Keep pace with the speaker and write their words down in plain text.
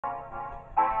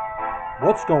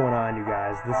What's going on, you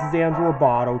guys? This is Andrew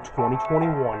Roboto,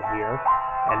 2021 here,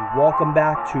 and welcome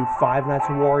back to Five Nights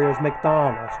at Wario's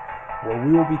McDonald's, where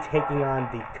we will be taking on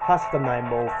the custom night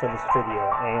mode for this video.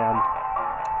 And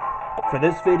for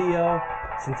this video,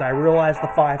 since I realized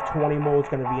the 520 mode is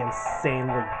going to be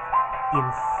insanely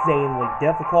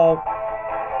difficult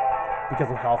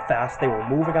because of how fast they were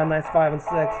moving on nights 5 and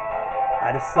 6, I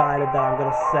decided that I'm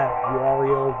going to set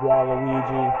Wario,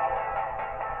 Waluigi,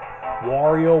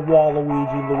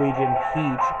 Luigi, and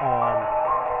Peach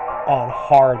on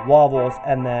hard levels,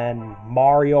 and then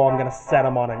Mario I'm gonna set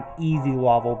him on an easy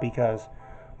level because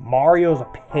Mario's a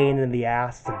pain in the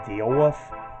ass to deal with.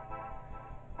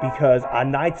 Because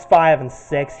on nights 5 and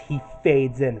 6 he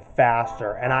fades in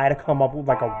faster, and I had to come up with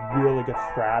like a really good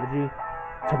strategy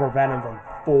to prevent him from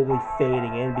fully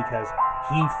fading in because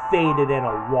he faded in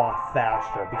a lot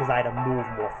faster because I had to move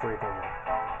more frequently.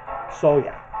 So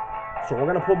yeah. So we're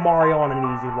gonna put Mario on an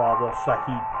easy level so that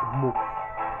he moves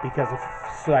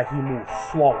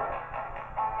slower,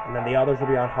 and then the others will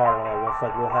be on harder levels.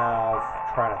 Like we'll have,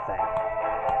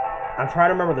 I'm trying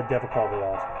to remember the difficulty of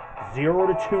those. 0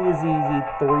 to 2 is easy,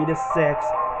 3 to 6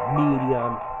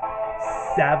 medium,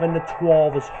 7 to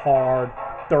 12 is hard,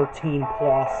 13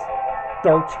 plus,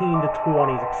 13 to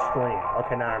 20 is extreme.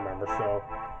 Okay, now I remember. So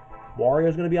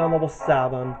Wario's gonna be on level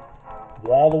 7.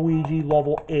 Waluigi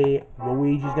level 8,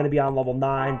 Luigi's going to be on level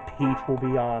 9, Peach will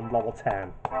be on level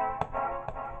 10.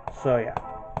 So yeah,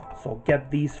 so get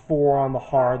these 4 on the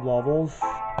hard levels.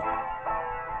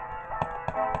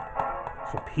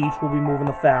 So Peach will be moving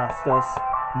the fastest,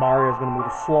 Mario's going to move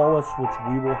the slowest, which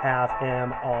we will have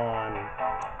him on,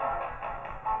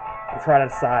 we'll try to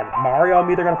decide. Mario I'm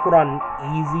either going to put on an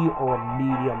easy or a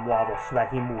medium level so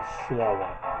that he moves slower.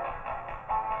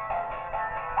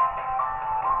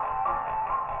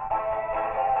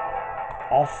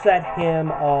 I'll set him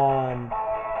on,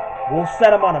 we'll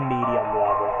set him on a medium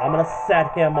level. I'm going to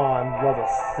set him on level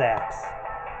 6.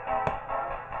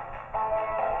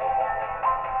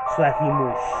 So that he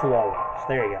moves slower. So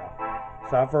there you go. So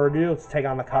without further ado, let's take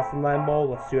on the custom night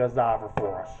mode. Let's see what it's offer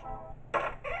for us.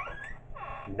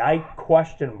 Night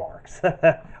question marks.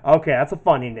 Okay, that's a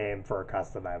funny name for a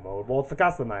custom night mode. Well, it's a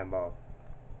custom night mode.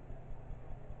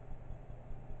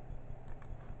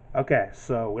 Okay,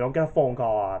 so we don't get a phone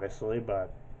call, obviously,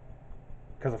 but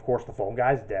because, of course, the phone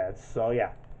guy's dead, so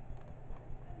yeah.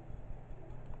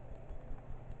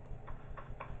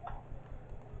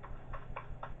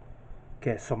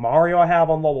 Okay, so Mario I have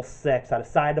on level 6. I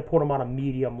decided to put him on a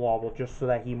medium level just so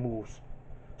that he moves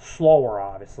slower,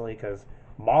 obviously, because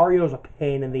Mario's a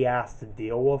pain in the ass to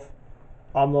deal with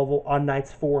on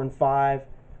nights 4 and 5.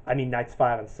 I mean, nights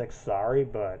 5 and 6, sorry,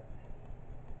 but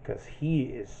because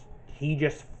he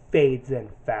just fades in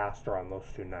faster on those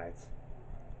 2 nights.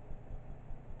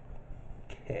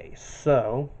 Okay,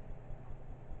 so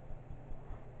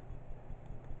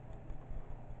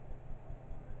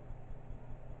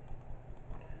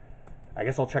I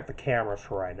guess I'll check the cameras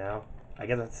for right now.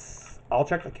 I'll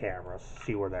check the cameras,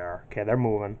 see where they are. Okay, they're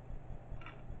moving.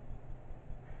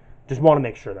 Just want to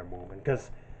make sure they're moving because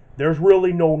there's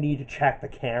really no need to check the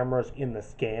cameras in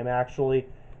this game, actually.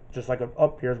 Just like,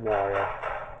 here's Wario.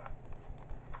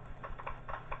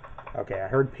 Okay, I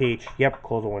heard Peach. Yep,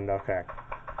 close the window. Okay.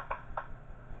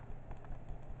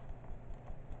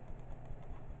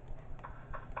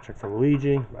 Check for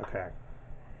Luigi. Okay.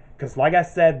 Because, like I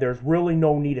said, there's really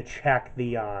no need to check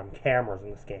the cameras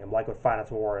in this game, like with Five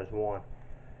Nights at Wario's 1.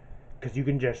 Because you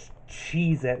can just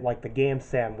cheese it, like the game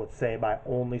Sam would say, by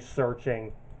only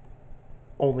checking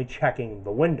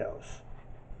the windows.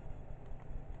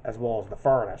 As well as the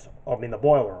furnace. The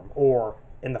boiler room. Or,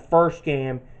 in the first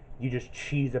game, you just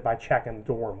cheese it by checking the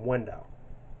door and window.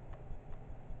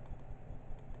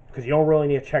 Because you don't really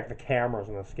need to check the cameras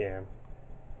in this game.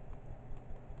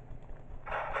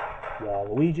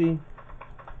 Waluigi.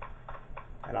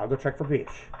 And I'll go check for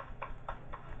Peach.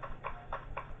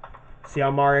 See how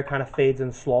Mario kind of fades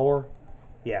in slower?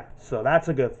 Yeah, so that's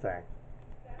a good thing.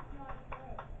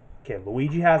 Okay,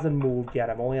 Luigi hasn't moved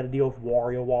yet. I've only had to deal with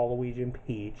Wario, Waluigi, and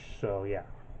Peach, so yeah.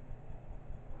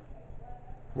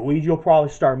 Luigi will probably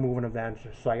start moving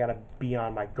eventually, so I gotta be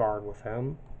on my guard with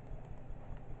him.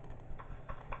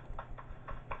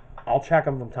 I'll check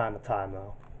him from time to time,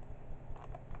 though.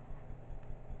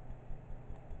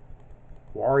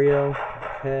 Wario,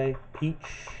 okay,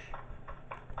 Peach.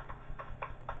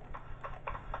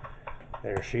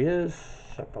 There she is.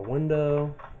 Shut the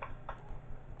window.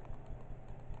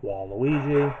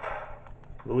 Waluigi.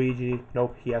 Luigi,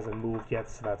 nope, he hasn't moved yet,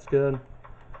 so that's good.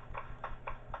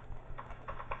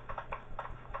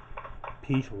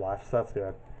 Peach left, so that's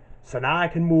good. So now I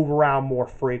can move around more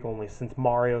frequently since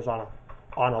Mario's on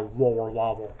on a lower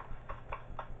level.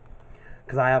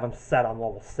 Because I have him set on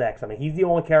level 6. I mean, he's the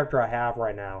only character I have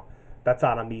right now that's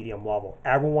on a medium level.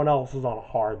 Everyone else is on a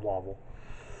hard level.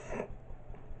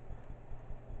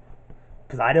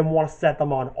 Because I didn't want to set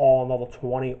them on all on level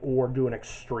 20 or do any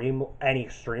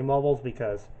extreme levels,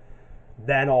 because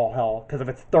then all hell. Because if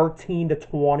it's 13 to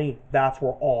 20, that's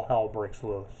where all hell breaks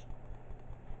loose.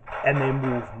 And they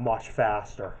move much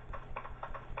faster.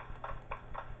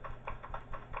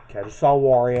 Okay, I just saw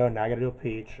Wario. Now I gotta do a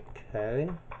Peach. Okay.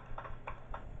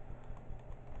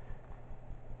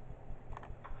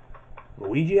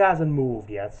 Luigi hasn't moved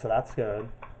yet, so that's good.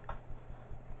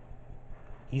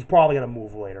 He's probably going to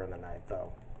move later in the night,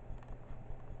 though.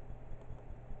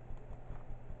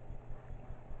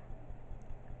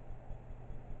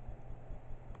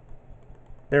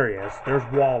 There he is. There's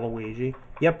Waluigi.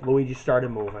 Yep, Luigi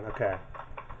started moving. Okay.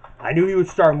 I knew he would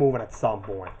start moving at some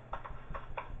point.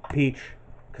 Peach.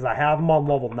 Because I have him on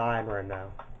level 9 right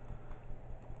now.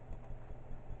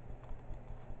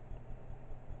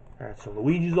 Alright, so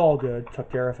Luigi's all good. Took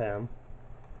care of him.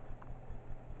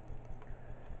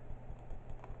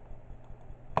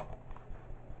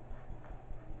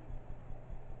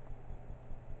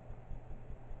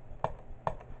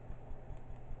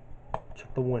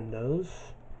 Check the windows.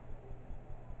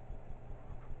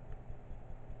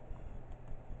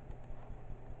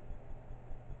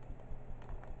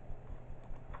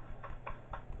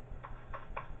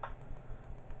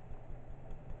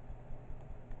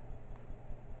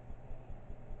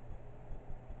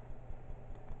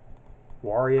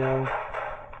 Wario.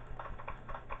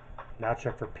 Now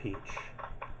check for Peach.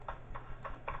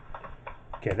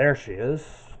 Okay, there she is.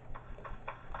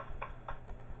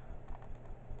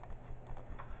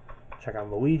 Check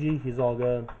on Luigi, he's all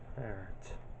good. Alright.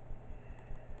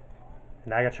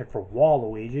 Now I gotta check for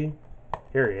Waluigi.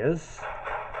 Here he is.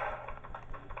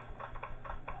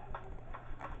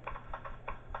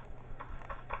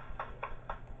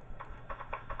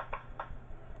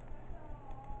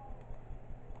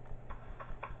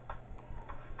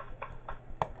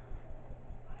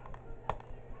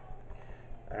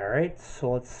 Alright,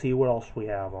 so let's see what else we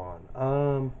have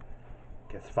on.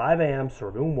 It's 5 a.m., so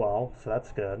we're doing well, so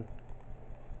that's good.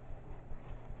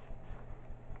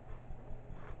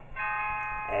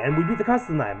 And we beat the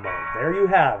custom night mode. There you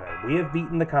have it. We have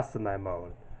beaten the custom night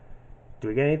mode. Do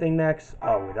we get anything next?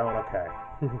 Oh, we don't? Okay.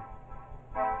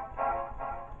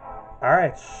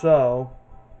 Alright, so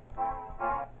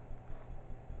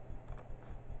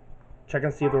check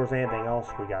and see if there was anything else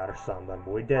we got or something, but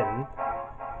we didn't.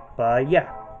 But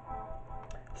yeah.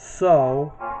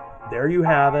 So, there you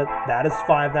have it. That is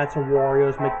 5 Nights at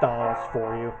Wario's McDonald's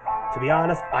for you. To be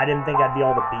honest, I didn't think I'd be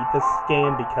able to beat this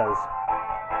game because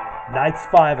Nights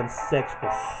 5 and 6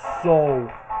 were so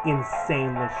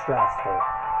insanely stressful.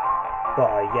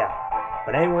 But yeah.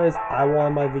 But anyways, I will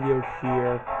end my video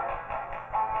here.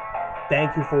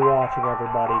 Thank you for watching,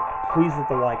 everybody. Please hit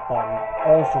the like button.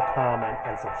 Also comment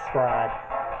and subscribe.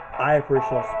 I appreciate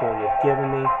the support you've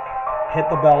given me. Hit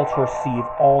the bell to receive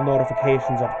all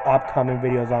notifications of upcoming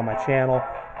videos on my channel.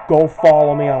 Go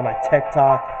follow me on my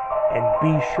TikTok. And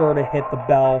be sure to hit the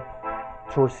bell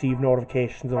to receive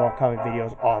notifications of upcoming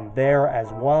videos on there as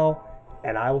well.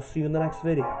 And I will see you in the next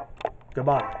video.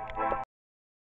 Goodbye.